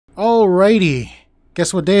Alrighty,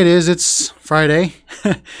 guess what day it is? It's Friday,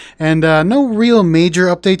 and no real major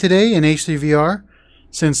update today in H3VR,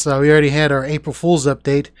 since we already had our April Fool's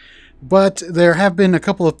update, but there have been a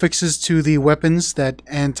couple of fixes to the weapons that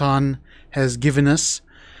Anton has given us.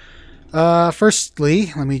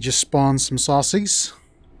 Firstly, let me just spawn some sausages,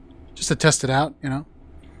 just to test it out, you know.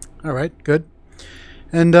 Alright, good.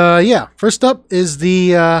 And yeah, first up is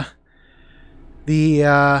the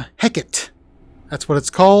Hécate. That's what it's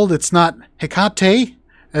called. It's not Hécate,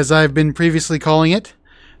 as I've been previously calling it.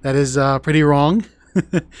 That is pretty wrong.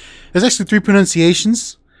 There's actually three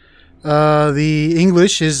pronunciations. The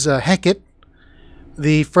English is Hécate.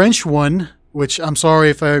 The French one, which I'm sorry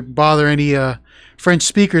if I bother any French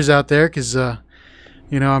speakers out there, because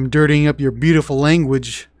you know, I'm dirtying up your beautiful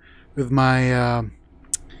language with my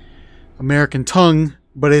American tongue.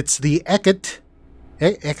 But it's the Hécate.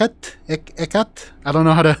 Hécate. I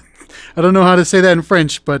don't know how to say that in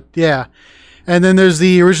French, but yeah. And then there's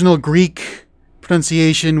the original Greek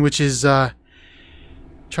pronunciation, which is trying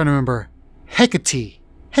to remember, Hécate.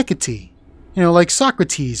 Hécate. You know, like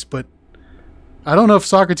Socrates, but I don't know if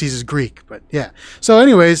Socrates is Greek, but yeah. So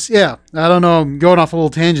anyways, yeah, I don't know, I'm going off a little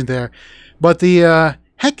tangent there. But the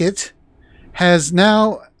Hécate has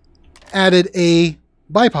now added a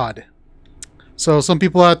bipod. So some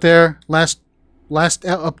people out there, last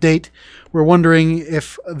update, were wondering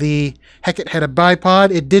if the Hécate had a bipod.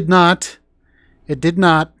 It did not. It did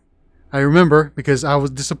not. I remember, because I was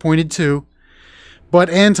disappointed too. But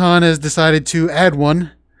Anton has decided to add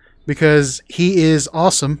one because he is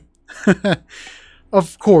awesome.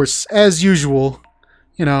 Of course, as usual,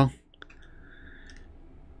 you know.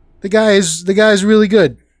 The guy is really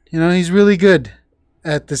good. You know, he's really good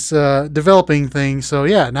at this developing thing. So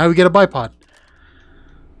yeah, now we get a bipod.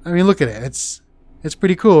 I mean, look at it. It's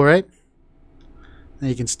pretty cool, right? And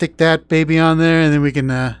you can stick that baby on there, and then we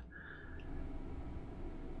can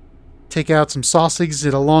take out some sausages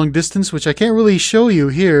at a long distance, which I can't really show you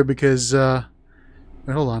here because wait,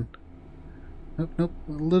 hold on. Nope,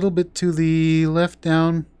 a little bit to the left,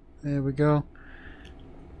 down. There we go.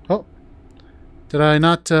 Oh, did I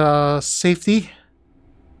not safety?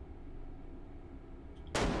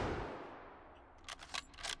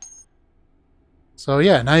 So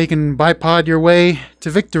yeah, now you can bipod your way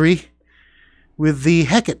to victory with the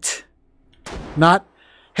Hécate, not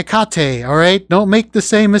Hécate, alright? Don't make the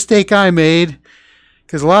same mistake I made,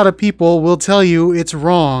 because a lot of people will tell you it's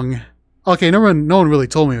wrong. Okay, no one really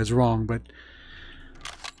told me it was wrong, but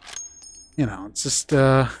you know, it's just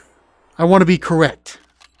I want to be correct.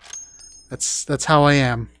 That's how I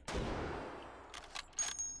am.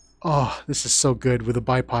 Oh, this is so good with a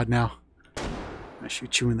bipod now. I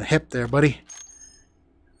shoot you in the hip there, buddy.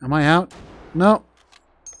 Am I out? No.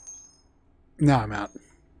 No, I'm out.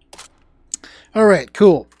 Alright,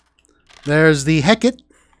 cool. There's the Hécate.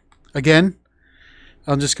 Again,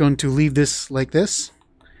 I'm just going to leave this like this.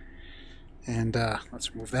 And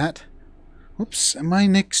let's remove that. Oops, am I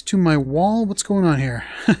next to my wall? What's going on here?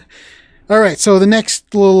 Alright, so the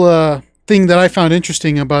next little thing that I found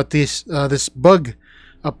interesting about this this bug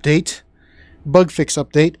update, bug fix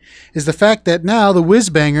update, is the fact that now the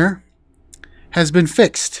Whizzbanger has been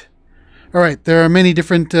fixed. Alright, there are many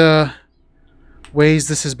different ways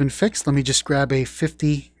this has been fixed. Let me just grab a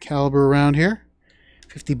 50 caliber round here.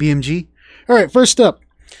 50 BMG. Alright, first up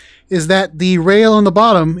is that the rail on the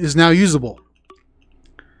bottom is now usable.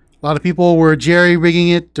 A lot of people were jerry-rigging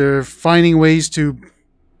it or finding ways to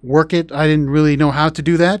work it. I didn't really know how to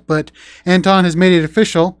do that, but Anton has made it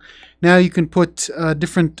official. Now you can put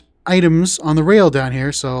different items on the rail down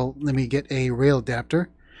here. So let me get a rail adapter.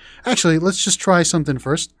 Actually, let's just try something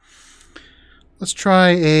first. Let's try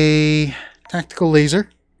a tactical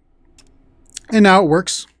laser. And now it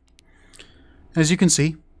works, as you can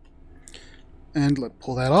see. And let's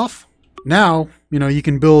pull that off. Now, you know, you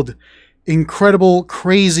can build incredible,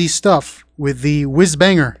 crazy stuff with the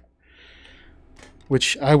Whizzbanger,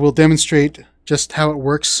 which I will demonstrate just how it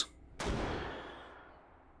works.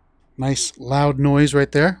 Nice loud noise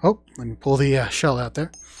right there. Oh, let me pull the shell out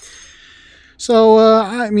there. So,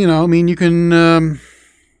 you know, I mean, you can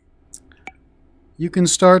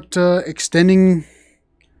start extending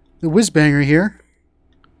the Whizzbanger here.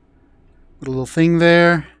 Put a little thing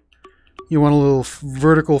there. You want a little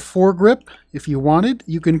vertical foregrip. If you wanted,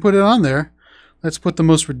 you can put it on there. Let's put the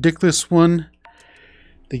most ridiculous one,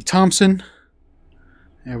 the Thompson.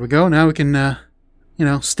 There we go. Now we can, you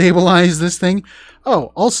know, stabilize this thing.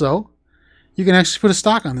 Oh, also, you can actually put a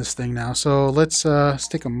stock on this thing now. So let's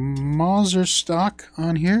stick a Mauser stock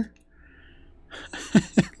on here.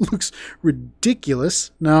 It looks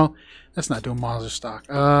ridiculous. No, that's not doing Mauser stock.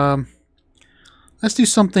 Let's do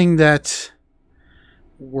something that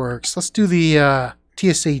works. Let's do the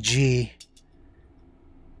TSAG.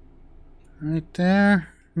 Right there.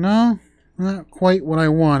 No, not quite what I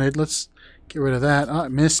wanted. Let's get rid of that. Oh, I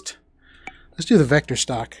missed. Let's do the vector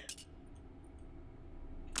stock.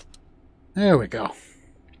 There we go.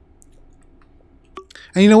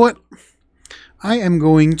 And you know what? I am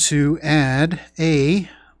going to add a...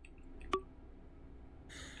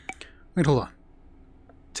 Wait, hold on.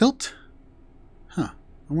 Tilt? Huh.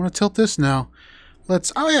 I want to tilt this now.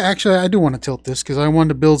 Let's... Oh, yeah, actually, I do want to tilt this because I wanted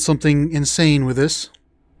to build something insane with this.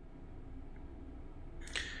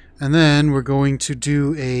 And then we're going to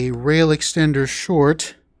do a rail extender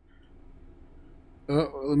short.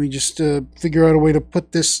 Let me just figure out a way to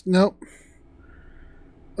put this... Nope.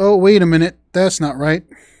 Oh, wait a minute. That's not right.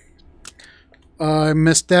 I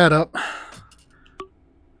messed that up.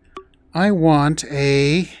 I want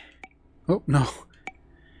a... Oh, no.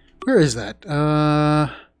 Where is that?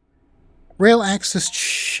 Rail axis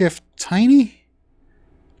shift tiny?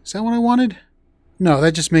 Is that what I wanted? No,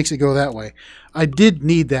 that just makes it go that way. I did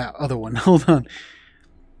need that other one. Hold on.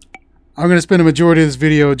 I'm going to spend a majority of this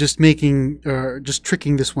video just making... just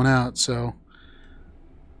tricking this one out, so...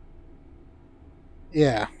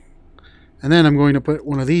 Yeah. And then I'm going to put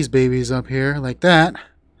one of these babies up here, like that.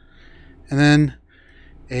 And then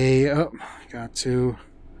a... Oh, got to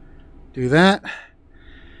do that.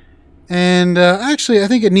 And actually, I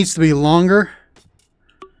think it needs to be longer.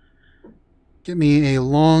 Get me a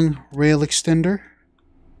long rail extender.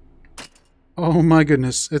 Oh my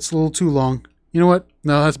goodness, it's a little too long. You know what?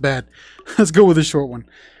 No, that's bad. Let's go with a short one.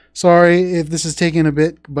 Sorry if this is taking a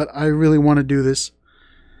bit, but I really want to do this.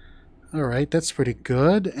 Alright, that's pretty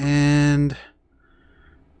good. And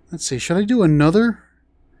let's see, should I do another?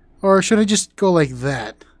 Or should I just go like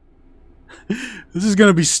that? This is going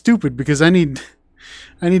to be stupid because I need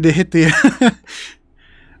to hit the...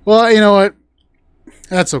 Well, you know what?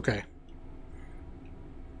 That's okay.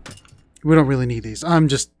 We don't really need these. I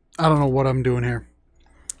don't know what I'm doing here.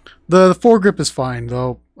 The foregrip is fine,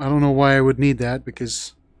 though. I don't know why I would need that,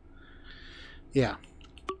 because... Yeah.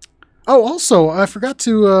 Oh, also, I forgot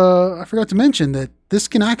to mention that this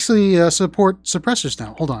can actually support suppressors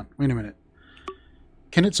now. Hold on. Wait a minute.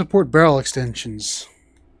 Can it support barrel extensions?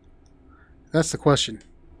 That's the question.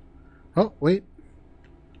 Oh, wait.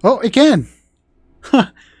 Oh, it can!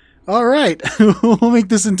 Alright. We'll make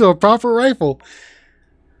this into a proper rifle.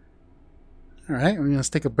 Alright, we're going to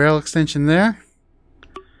stick a barrel extension there.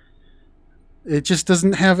 It just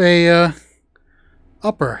doesn't have a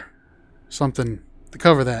upper something to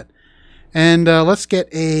cover that. And let's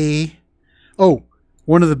get a... Oh,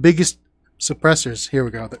 one of the biggest suppressors. Here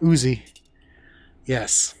we go, the Uzi.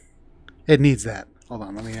 Yes, it needs that. Hold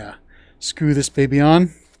on, let me screw this baby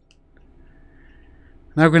on.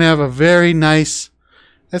 Now we're going to have a very nice...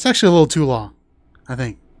 That's actually a little too long, I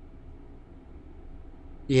think.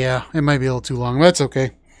 Yeah, it might be a little too long, but that's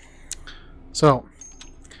okay. So,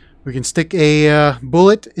 we can stick a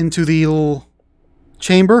bullet into the little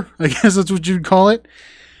chamber, I guess that's what you'd call it.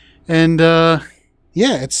 And, yeah,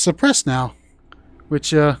 it's suppressed now.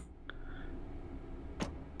 Which, there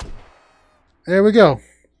we go.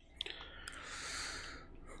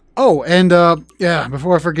 Oh, and, yeah,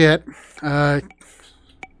 before I forget,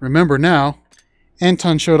 remember now,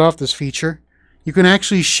 Anton showed off this feature. You can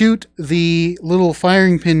actually shoot the little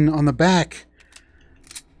firing pin on the back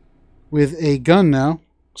with a gun now.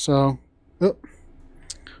 So, oh,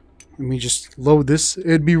 let me just load this.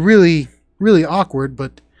 It'd be really, really awkward,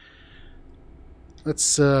 but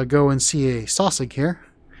let's go and see a sausage here.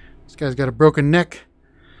 This guy's got a broken neck.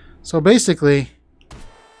 So basically,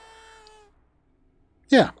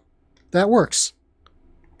 yeah, that works.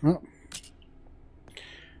 Well,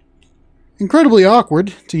 incredibly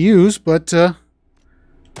awkward to use, but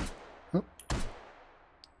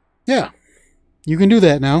yeah, you can do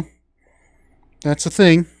that now. That's a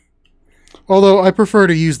thing. Although I prefer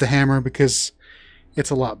to use the hammer because it's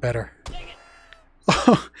a lot better.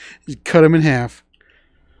 Oh, you cut him in half.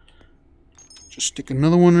 Just stick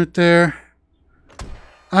another one right there.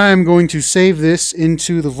 I'm going to save this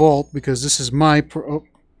into the vault because this is my... Oh.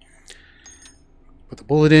 Put the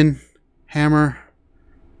bullet in. Hammer.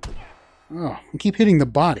 Oh, I keep hitting the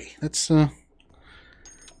body. That's, I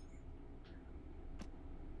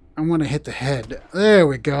want to hit the head. There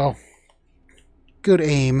we go. Good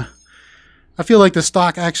aim. I feel like the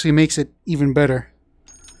stock actually makes it even better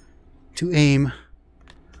to aim.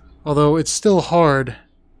 Although it's still hard.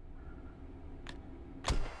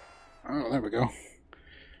 Oh, there we go.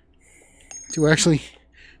 To actually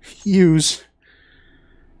use.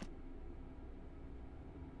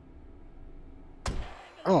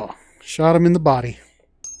 Oh, Shot him in the body.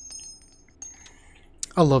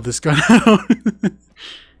 I love this gun.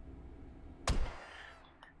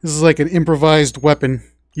 This is like an improvised weapon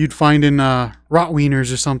you'd find in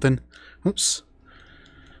Rotwieners or something. Oops.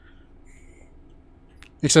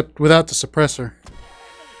 Except without the suppressor.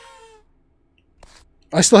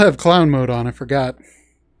 I still have clown mode on, I forgot.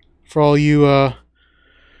 For all you,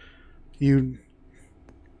 you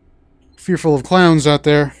fearful of clowns out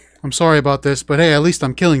there, I'm sorry about this, but hey, at least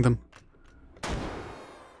I'm killing them.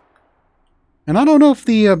 And I don't know if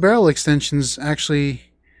the barrel extensions actually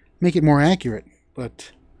make it more accurate,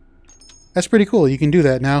 but that's pretty cool. You can do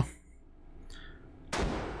that now.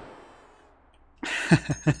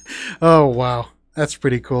 Oh, wow. That's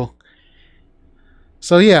pretty cool.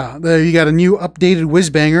 So yeah, you got a new updated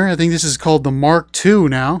Whizzbanger. I think this is called the Mark II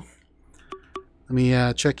now. Let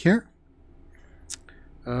me check here.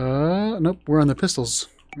 Nope, we're on the pistols.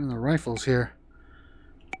 We're on the rifles here.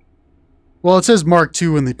 Well, it says Mark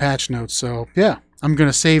II in the patch notes, so yeah. I'm going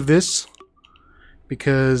to save this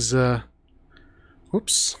because,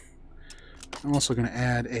 whoops. I'm also going to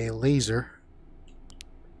add a laser.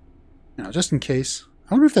 Now, just in case.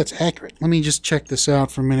 I wonder if that's accurate. Let me just check this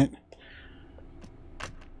out for a minute.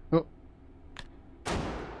 Oh.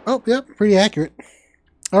 Oh, yep, pretty accurate.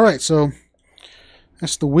 Alright, so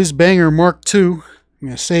that's the Whizzbanger Mark II. I'm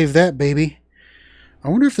going to save that baby. I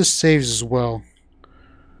wonder if this saves as well.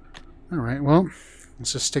 Alright, well,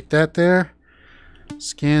 let's just stick that there.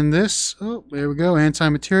 Scan this. Oh, there we go.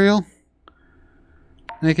 Anti-material.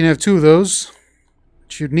 And I can have two of those.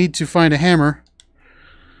 But you'd need to find a hammer.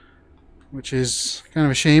 Which is kind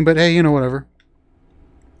of a shame, but hey, you know, whatever.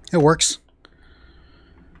 It works.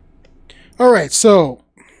 Alright, so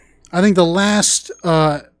I think the last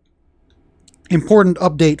important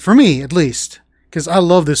update, for me at least, because I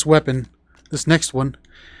love this weapon, this next one.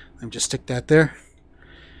 Let me just stick that there.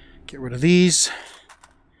 Get rid of these.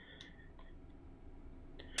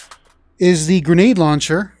 Is the grenade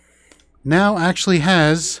launcher now actually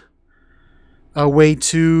has a way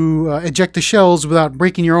to eject the shells without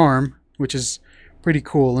breaking your arm, which is pretty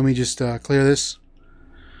cool. Let me just clear this.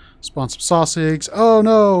 Spawn some sausages. Oh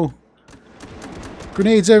no!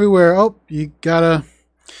 Grenades everywhere. Oh, you gotta...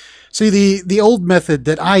 See, the old method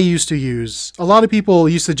that I used to use, a lot of people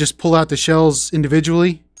used to just pull out the shells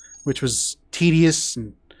individually, which was tedious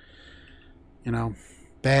and, you know,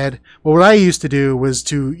 bad. Well, what I used to do was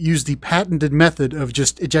to use the patented method of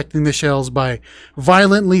just ejecting the shells by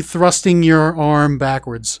violently thrusting your arm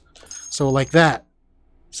backwards. So like that.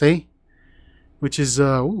 See? Which is,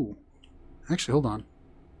 ooh. Actually, hold on.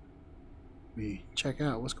 Let me check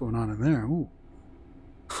out what's going on in there. Ooh.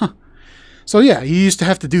 Huh. So yeah, you used to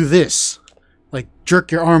have to do this. Like,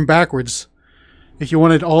 jerk your arm backwards if you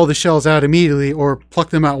wanted all the shells out immediately or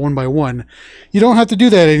pluck them out one by one. You don't have to do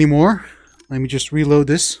that anymore. Let me just reload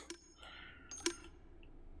this.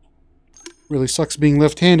 Really sucks being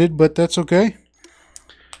left-handed, but that's okay.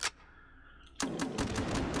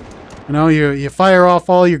 You know, you fire off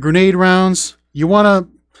all your grenade rounds. You wanna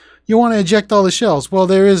eject all the shells. Well,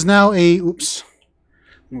 there is now a... Oops.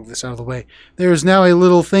 Move this out of the way. There is now a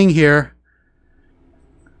little thing here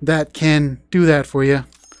that can do that for you.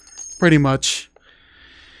 Pretty much.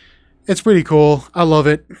 It's pretty cool. I love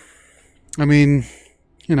it. I mean,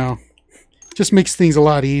 you know, just makes things a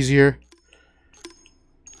lot easier.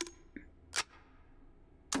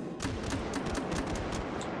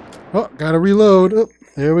 Oh, gotta reload. Oh,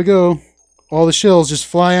 there we go. All the shells just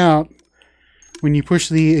fly out when you push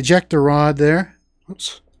the ejector rod there.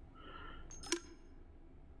 Oops.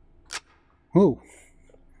 Whoa.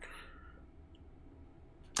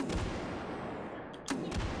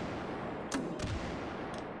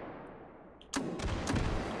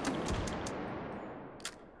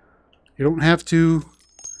 You don't have to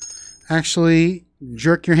actually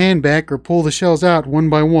jerk your hand back or pull the shells out one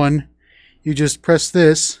by one. You just press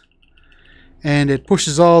this and it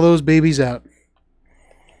pushes all those babies out,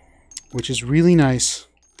 which is really nice.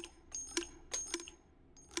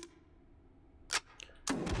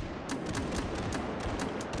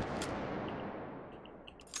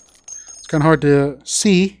 It's kind of hard to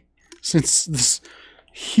see since this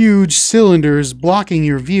huge cylinder is blocking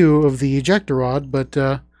your view of the ejector rod,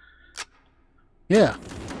 but yeah,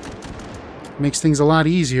 makes things a lot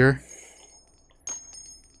easier.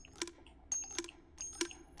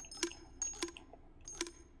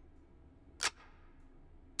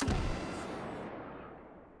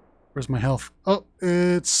 Where's my health? Oh,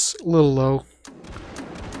 it's a little low.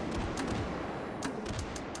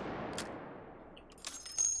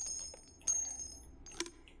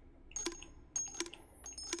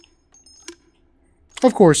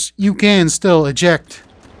 Of course, you can still eject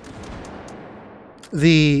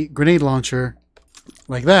the grenade launcher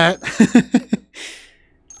like that.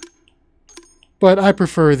 But I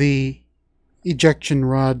prefer the ejection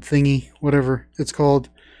rod thingy, whatever it's called.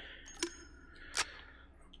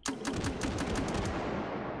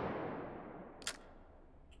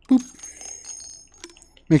 Boop.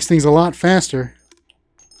 Makes things a lot faster.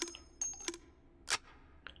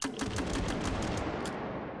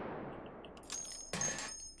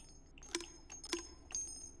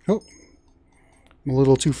 Oh, I'm a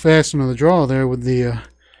little too fast on the draw there with the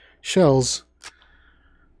shells.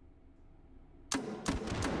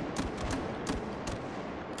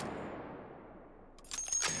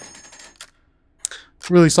 What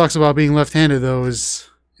really sucks about being left-handed, though, is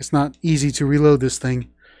it's not easy to reload this thing.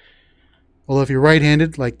 Although if you're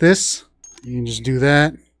right-handed, like this, you can just do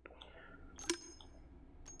that.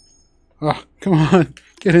 Oh, come on,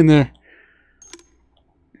 get in there.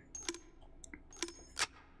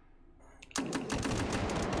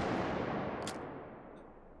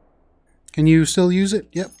 Can you still use it?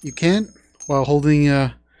 Yep, you can, while holding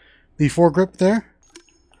the foregrip there.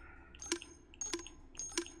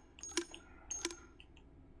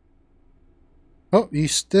 Oh,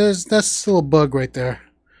 that's still a bug right there.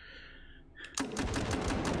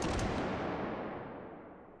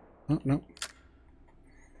 Oh, no.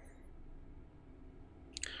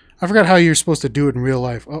 I forgot how you're supposed to do it in real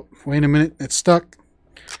life. Oh, wait a minute. It's stuck.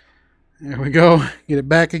 There we go. Get it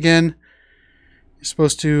back again. You're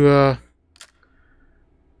supposed to...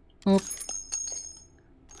 Oh.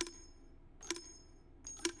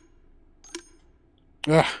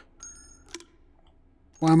 Ugh.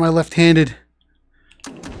 Why am I left-handed?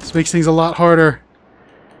 This makes things a lot harder.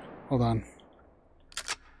 Hold on.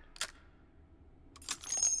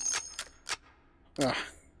 Ugh.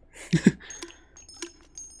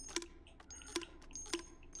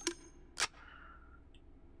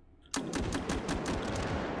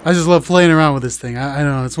 I just love playing around with this thing. I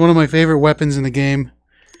don't know. It's one of my favorite weapons in the game.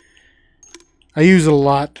 I use it a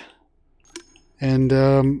lot. And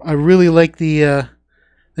I really like the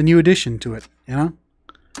new addition to it, you know?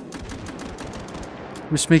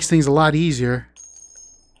 Which makes things a lot easier.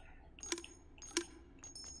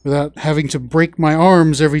 Without having to break my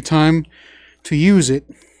arms every time to use it.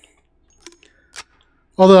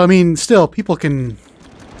 Although, I mean, still, people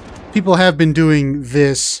have been doing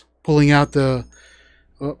this, pulling out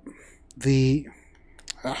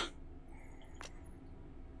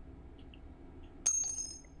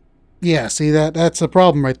yeah, see, that's a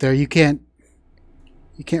problem right there. You can't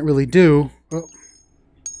really do. Oh.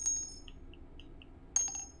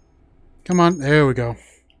 Come on, there we go.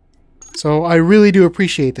 So I really do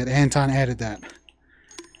appreciate that Anton added that.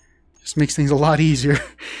 Just makes things a lot easier.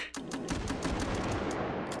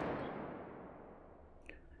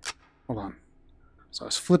 Hold on. So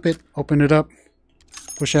let's flip it, open it up,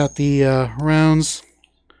 push out the rounds.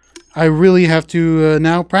 I really have to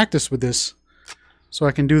now practice with this so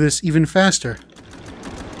I can do this even faster.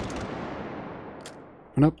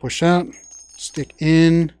 Open up, push out, stick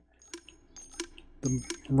in the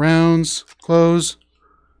rounds, close,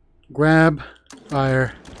 grab,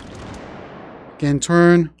 fire. Again,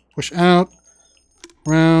 turn, push out,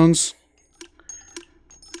 rounds.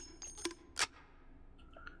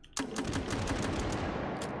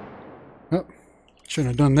 Oh,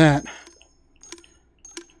 shouldn't have done that.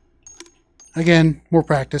 Again, more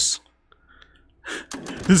practice.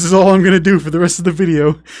 This is all I'm going to do for the rest of the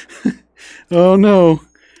video. Oh no.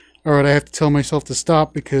 Alright, I have to tell myself to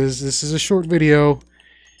stop because this is a short video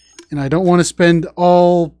and I don't want to spend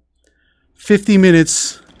all 50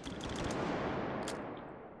 minutes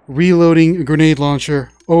reloading a grenade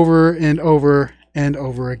launcher over and over and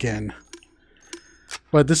over again.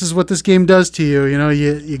 But this is what this game does to you. You know,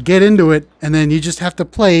 you get into it and then you just have to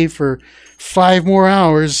play for 5 more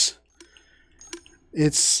hours.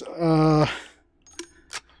 It's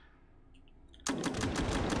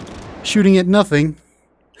shooting at nothing.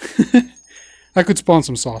 I could spawn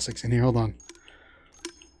some Sausage in here. Hold on.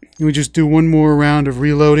 Let me just do one more round of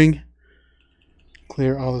reloading.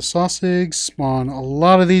 Clear all the Sausage. Spawn a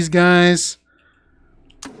lot of these guys.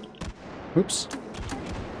 Oops.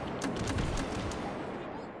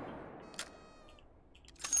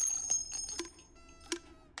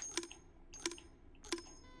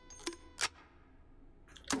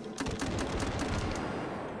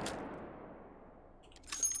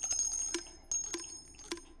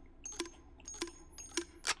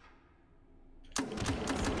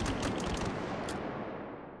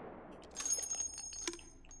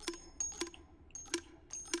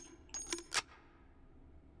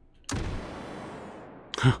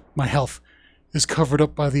 My health is covered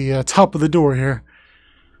up by the top of the door here.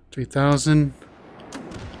 3,000.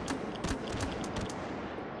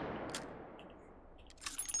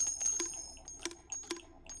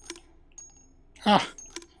 Ah!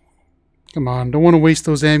 Come on, don't want to waste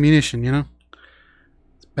those ammunition, you know?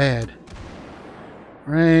 It's bad.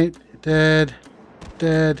 Right, dead,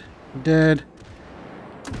 dead, dead.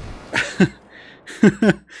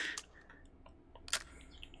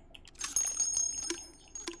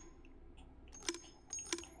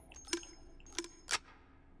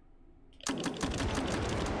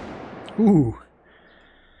 Ooh.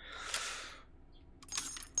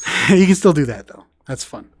 You can still do that though. That's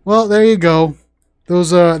fun. Well, there you go.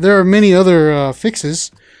 Those there are many other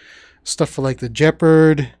fixes. Stuff for like the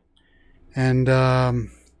Jeopard and trying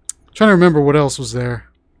to remember what else was there.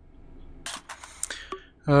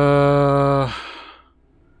 Oh,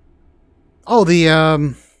 the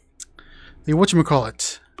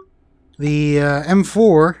whatchamacallit. The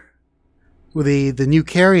M4 with the new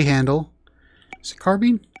carry handle. Is it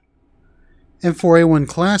carbine? M4A1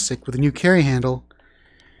 Classic with a new carry handle.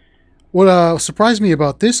 What surprised me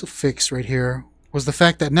about this fix right here was the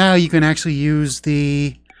fact that now you can actually use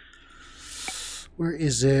the... Where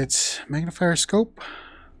is it? Magnifier scope?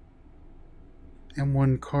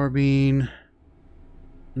 M1 carbine.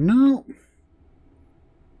 No.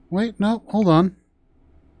 Wait, no, hold on.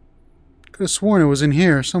 Could have sworn it was in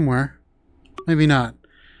here somewhere. Maybe not.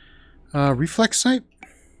 Reflex sight?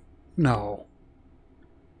 No.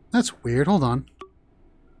 That's weird. Hold on.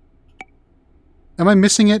 Am I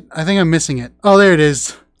missing it? I think I'm missing it. Oh, there it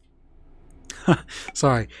is.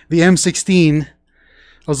 Sorry. The M16. I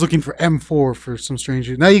was looking for M4 for some strange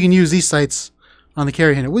reason. Now you can use these sights on the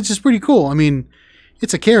carry handle, which is pretty cool. I mean,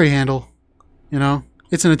 it's a carry handle. You know?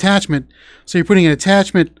 It's an attachment. So you're putting an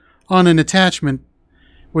attachment on an attachment,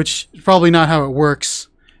 which is probably not how it works.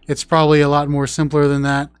 It's probably a lot more simpler than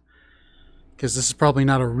that. Because this is probably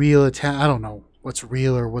not a real I don't know what's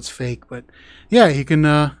real or what's fake, but yeah, you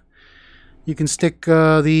can stick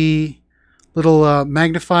the little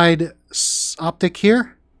magnified optic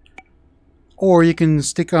here, or you can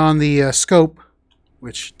stick on the scope,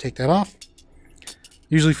 which take that off.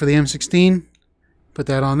 Usually for the M16, put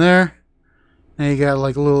that on there. Now you got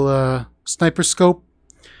like a little sniper scope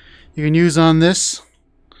you can use on this,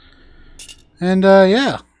 and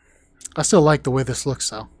yeah, I still like the way this looks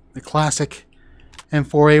though. The classic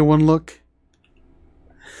M4A1 look.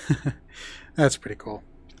 That's pretty cool.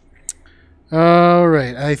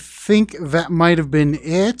 Alright, I think that might have been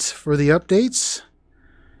it for the updates.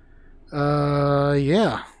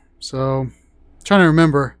 Yeah. So, trying to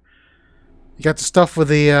remember. You got the stuff with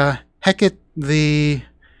the Hécate, the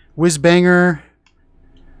Whizzbanger.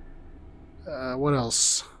 What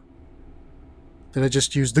else? Did I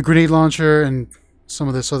just use the grenade launcher and some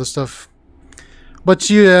of this other stuff?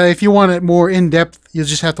 But if you want it more in-depth, you'll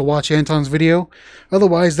just have to watch Anton's video.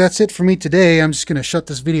 Otherwise, that's it for me today. I'm just going to shut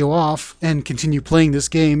this video off and continue playing this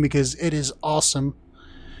game because it is awesome.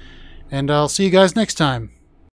 And I'll see you guys next time.